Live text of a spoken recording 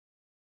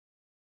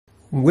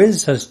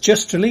WiZ has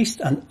just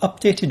released an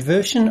updated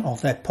version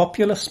of their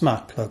popular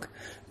SmartPlug,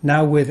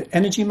 now with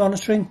energy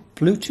monitoring,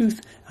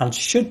 Bluetooth, and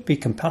should be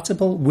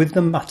compatible with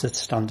the Matter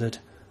standard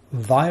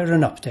via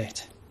an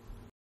update.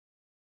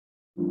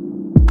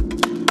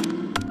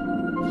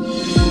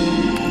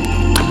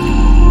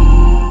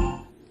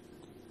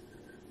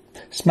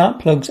 Smart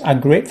plugs are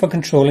great for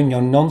controlling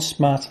your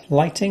non-smart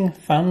lighting,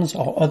 fans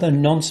or other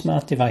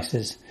non-smart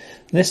devices.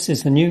 This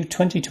is the new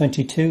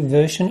 2022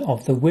 version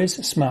of the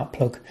WiZ Smart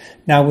Plug,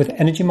 now with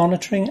energy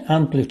monitoring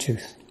and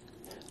Bluetooth.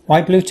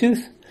 Why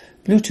Bluetooth?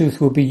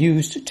 Bluetooth will be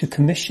used to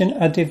commission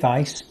a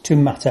device to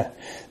Matter,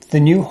 the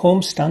new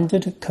home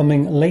standard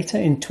coming later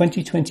in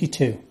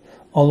 2022,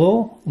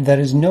 although there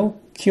is no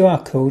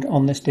QR code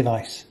on this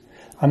device.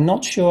 I'm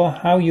not sure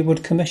how you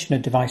would commission a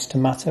device to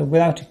Matter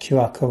without a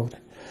QR code.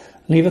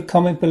 Leave a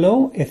comment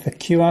below if a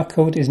QR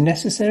code is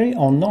necessary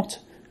or not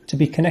to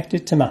be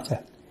connected to Matter.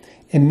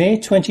 In May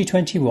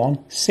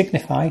 2021,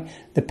 Signify,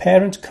 the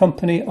parent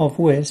company of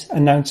WiZ,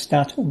 announced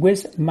that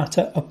WiZ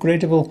Matter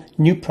Upgradable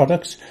new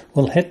products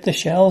will hit the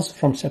shelves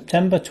from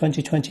September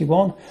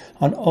 2021,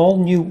 and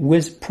all new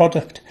WiZ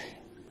product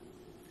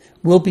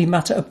will be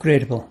Matter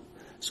Upgradable.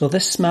 So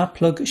this smart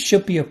plug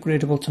should be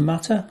upgradable to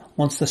Matter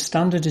once the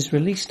standard is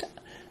released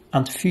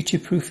and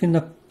future-proofing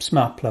the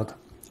smart plug.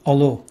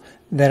 Although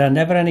there are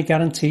never any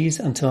guarantees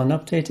until an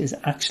update is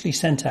actually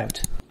sent out.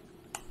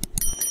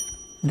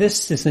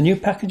 This is the new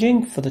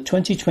packaging for the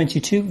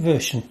 2022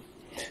 version,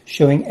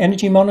 showing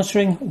energy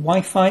monitoring,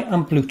 Wi-Fi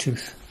and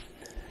Bluetooth.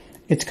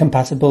 It's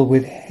compatible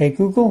with Hey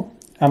Google,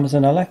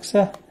 Amazon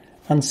Alexa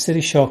and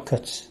Siri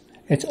shortcuts.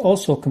 It's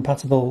also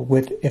compatible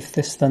with If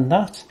This Then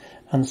That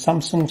and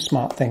Samsung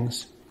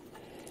SmartThings.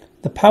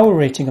 The power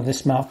rating of this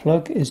smart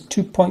plug is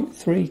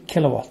 2.3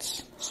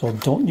 kilowatts, so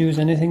don't use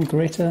anything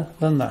greater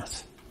than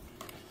that.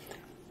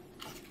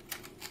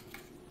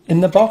 In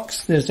the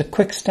box there's a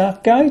quick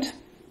start guide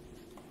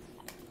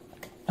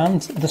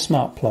and the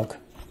smart plug.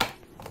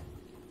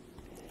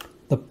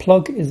 The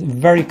plug is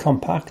very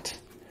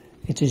compact.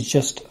 It is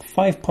just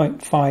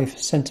 5.5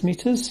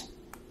 centimeters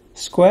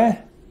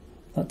square,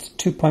 that's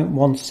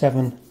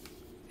 2.17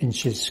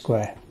 inches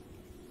square.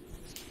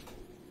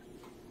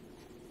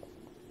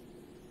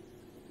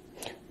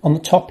 On the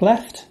top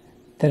left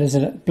there is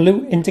a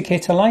blue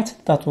indicator light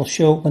that will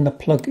show when the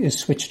plug is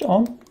switched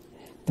on.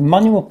 The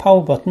manual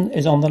power button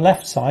is on the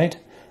left side,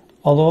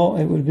 although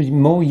it would be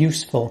more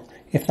useful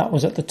if that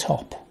was at the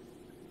top.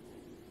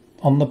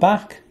 On the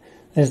back,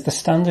 there's the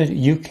standard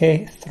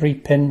UK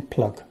 3-pin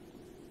plug.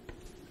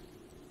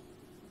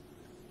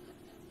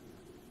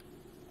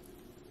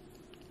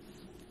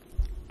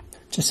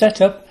 To set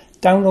up,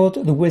 download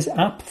the WiZ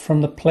app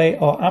from the Play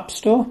or App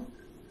Store.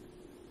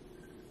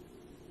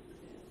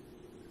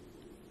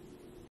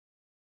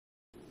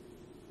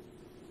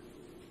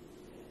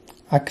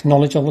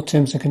 Acknowledge all the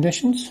terms and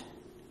conditions.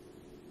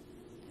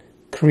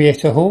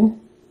 Create a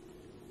home.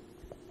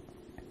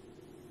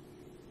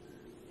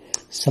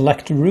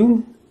 Select a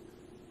room.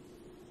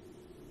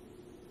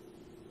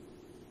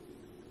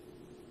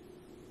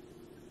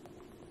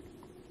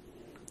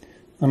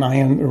 And I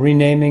am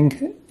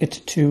renaming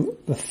it to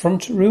the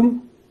front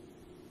room.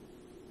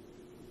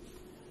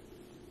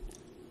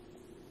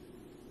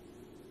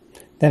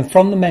 Then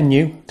from the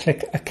menu,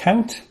 click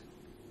Account,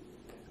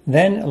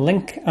 then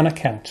Link an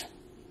Account.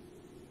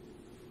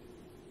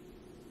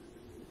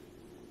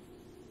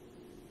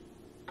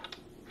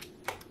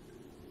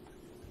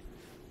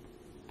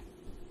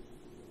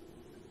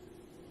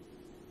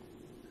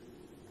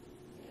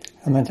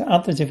 And then to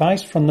add the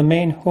device from the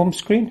main home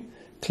screen,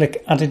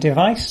 click Add a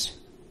Device.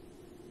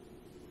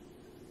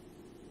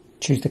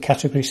 Choose the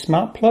category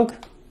Smart Plug.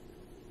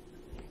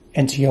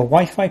 Enter your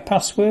Wi-Fi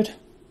password.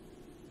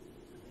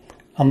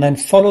 And then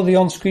follow the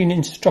on-screen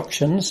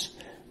instructions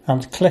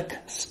and click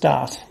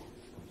Start.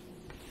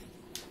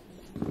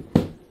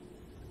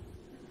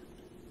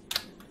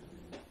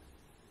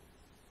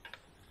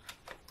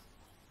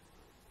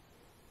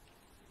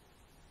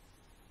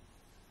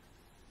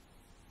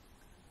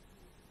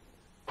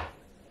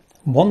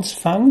 Once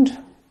found,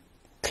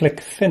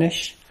 click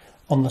Finish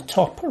on the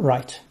top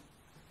right.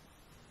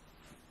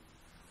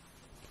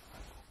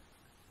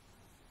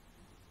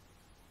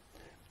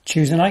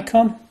 Choose an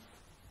icon.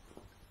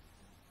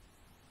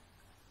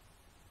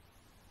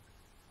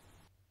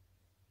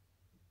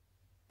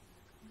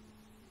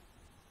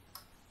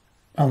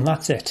 And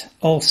that's it,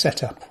 all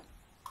set up.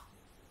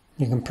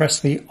 You can press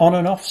the on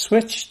and off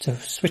switch to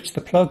switch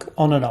the plug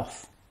on and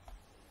off.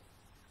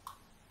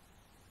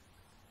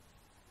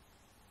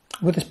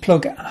 With this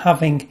plug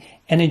having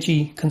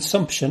energy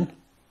consumption,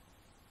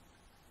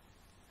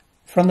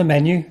 from the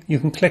menu you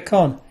can click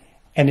on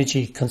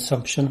Energy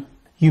Consumption.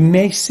 You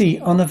may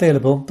see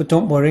Unavailable, but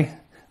don't worry,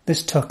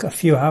 this took a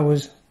few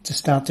hours to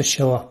start to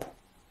show up.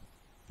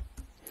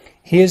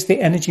 Here's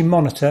the energy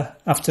monitor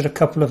after a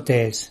couple of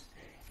days.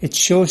 It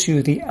shows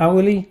you the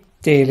hourly,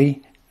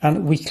 daily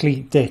and weekly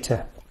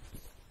data,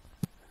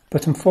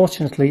 but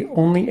unfortunately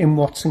only in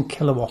watts and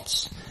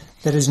kilowatts.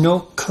 There is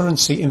no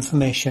currency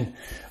information,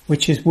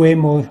 which is way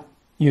more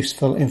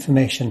useful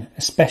information,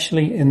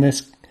 especially in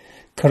this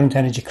current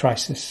energy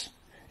crisis.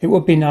 It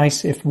would be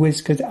nice if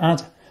WiZ could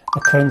add a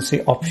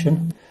currency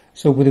option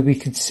so whether we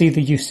could see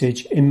the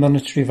usage in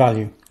monetary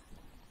value.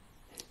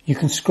 You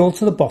can scroll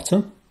to the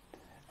bottom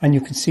and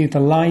you can see the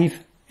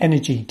live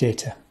energy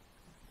data.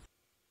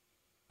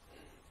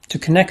 To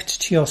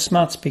connect to your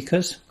smart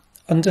speakers,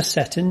 under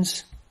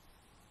Settings,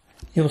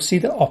 you'll see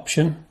the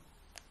option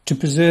to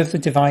preserve the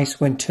device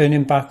when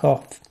turning back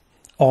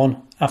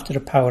on after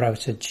a power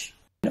outage.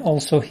 And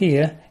also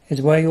here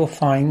is where you'll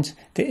find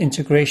the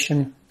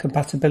integration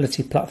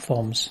compatibility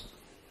platforms.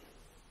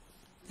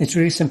 It's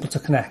really simple to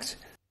connect.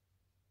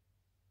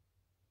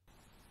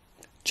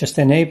 Just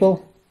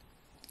enable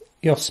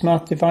your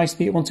smart device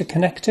that you want to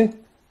connect to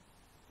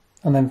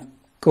and then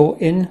go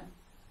in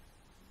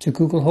to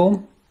Google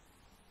Home.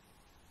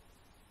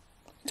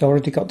 It's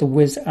already got the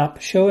WiZ app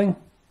showing.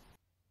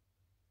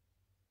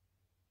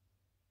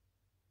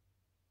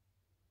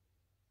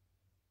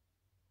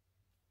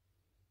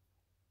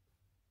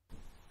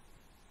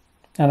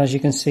 And as you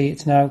can see,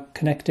 it's now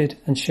connected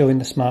and showing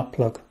the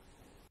SmartPlug.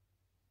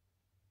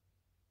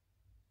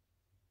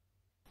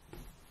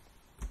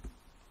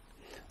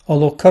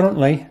 Although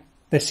currently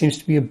there seems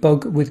to be a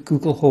bug with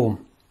Google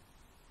Home.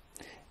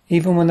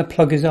 Even when the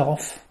plug is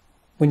off,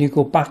 when you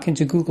go back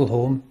into Google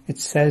Home, it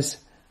says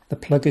the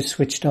plug is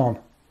switched on.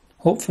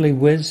 Hopefully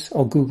WiZ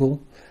or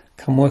Google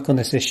can work on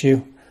this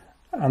issue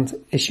and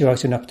issue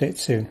out an update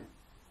soon.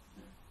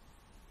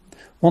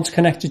 Once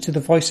connected to the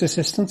voice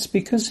assistant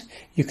speakers,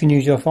 you can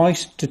use your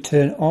voice to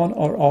turn on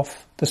or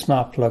off the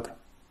SmartPlug.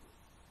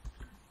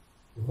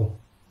 Google,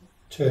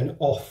 turn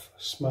off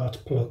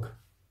SmartPlug.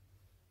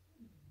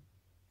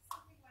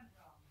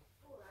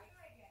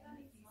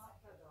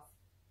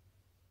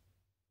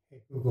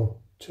 Hey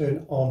Google,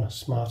 turn on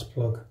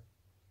SmartPlug.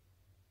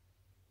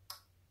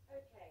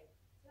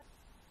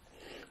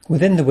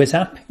 Within the WiZ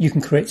app, you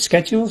can create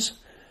schedules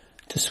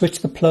to switch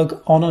the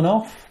plug on and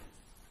off.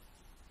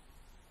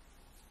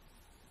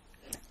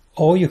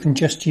 Or you can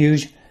just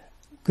use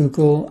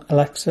Google,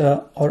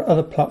 Alexa or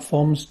other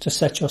platforms to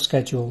set your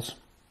schedules.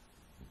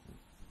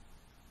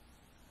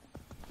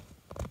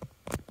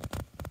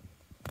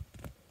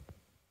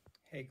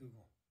 Hey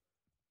Google,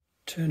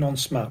 turn on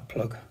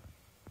SmartPlug.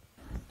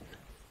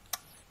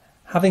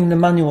 Having the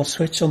manual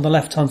switch on the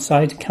left hand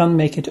side can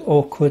make it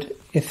awkward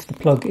if the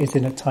plug is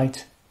in a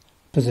tight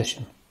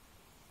position.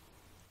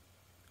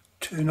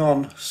 Turn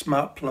on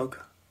SmartPlug.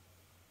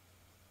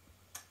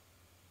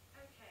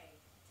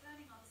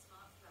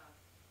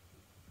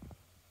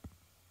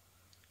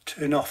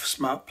 Turn off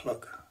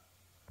SmartPlug.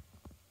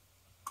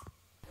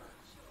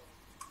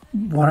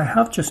 What I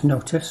have just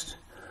noticed,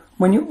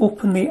 when you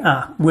open the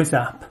app, WiZ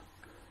app,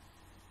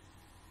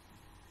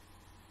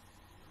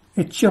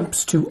 it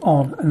jumps to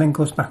on and then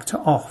goes back to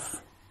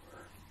off.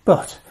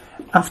 But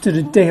after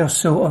a day or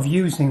so of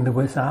using the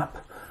WiZ app,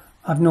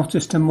 I've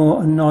noticed a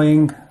more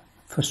annoying,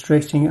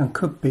 frustrating and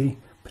could be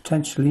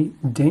potentially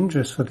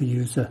dangerous for the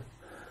user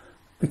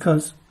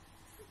because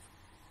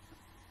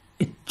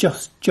it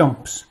just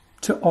jumps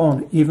to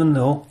on even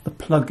though the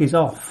plug is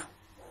off.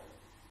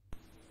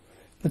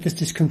 But this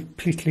is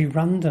completely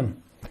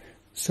random,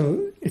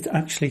 so it's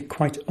actually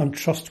quite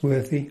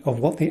untrustworthy of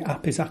what the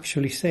app is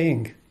actually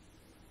saying.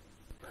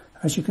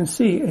 As you can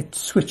see, it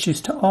switches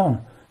to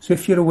on, so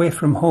if you're away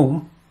from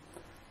home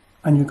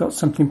and you've got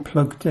something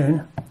plugged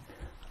in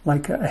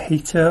like a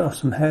heater or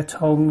some hair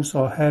tongs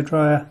or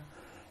hairdryer,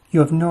 you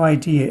have no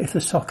idea if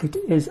the socket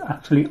is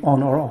actually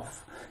on or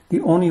off.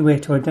 The only way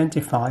to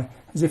identify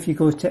is if you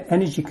go to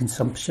energy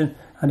consumption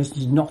and it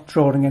is not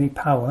drawing any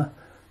power,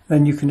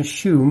 then you can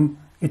assume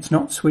it's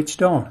not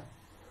switched on.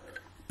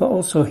 But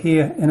also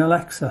here in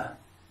Alexa,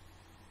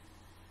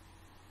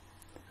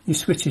 you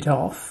switch it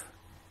off,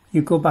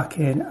 you go back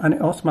in and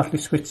it automatically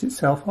switches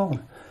itself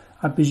on.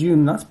 I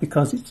presume that's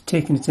because it's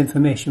taking its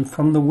information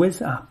from the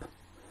WiZ app.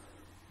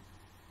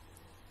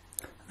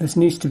 This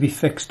needs to be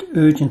fixed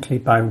urgently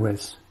by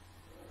WiZ.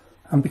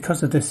 And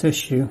because of this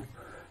issue,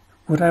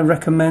 would I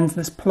recommend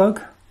this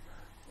plug?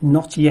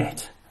 Not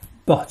yet,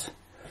 but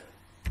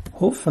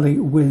hopefully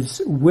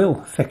WiZ will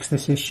fix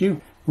this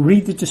issue.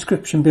 Read the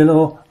description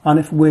below, and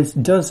if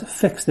WiZ does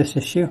fix this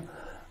issue,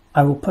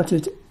 I will put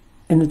it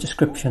in the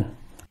description.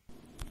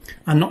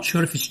 I'm not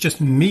sure if it's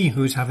just me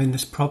who's having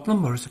this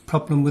problem or it's a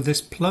problem with this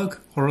plug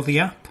or the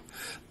app,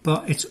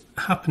 but it's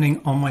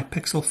happening on my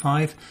Pixel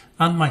 5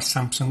 and my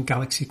Samsung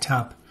Galaxy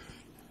Tab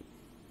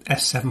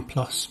S7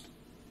 Plus.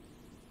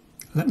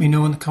 Let me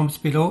know in the comments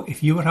below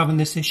if you are having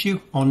this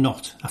issue or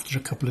not after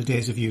a couple of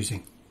days of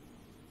using.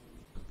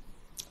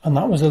 And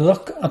that was a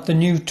look at the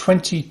new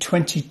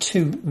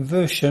 2022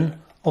 version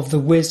of the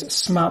WiZ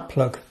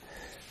SmartPlug,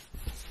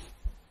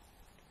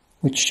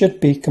 which should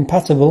be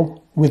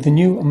compatible with the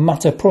new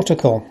Matter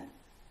protocol.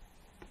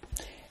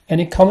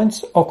 Any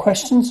comments or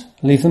questions?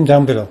 Leave them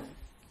down below.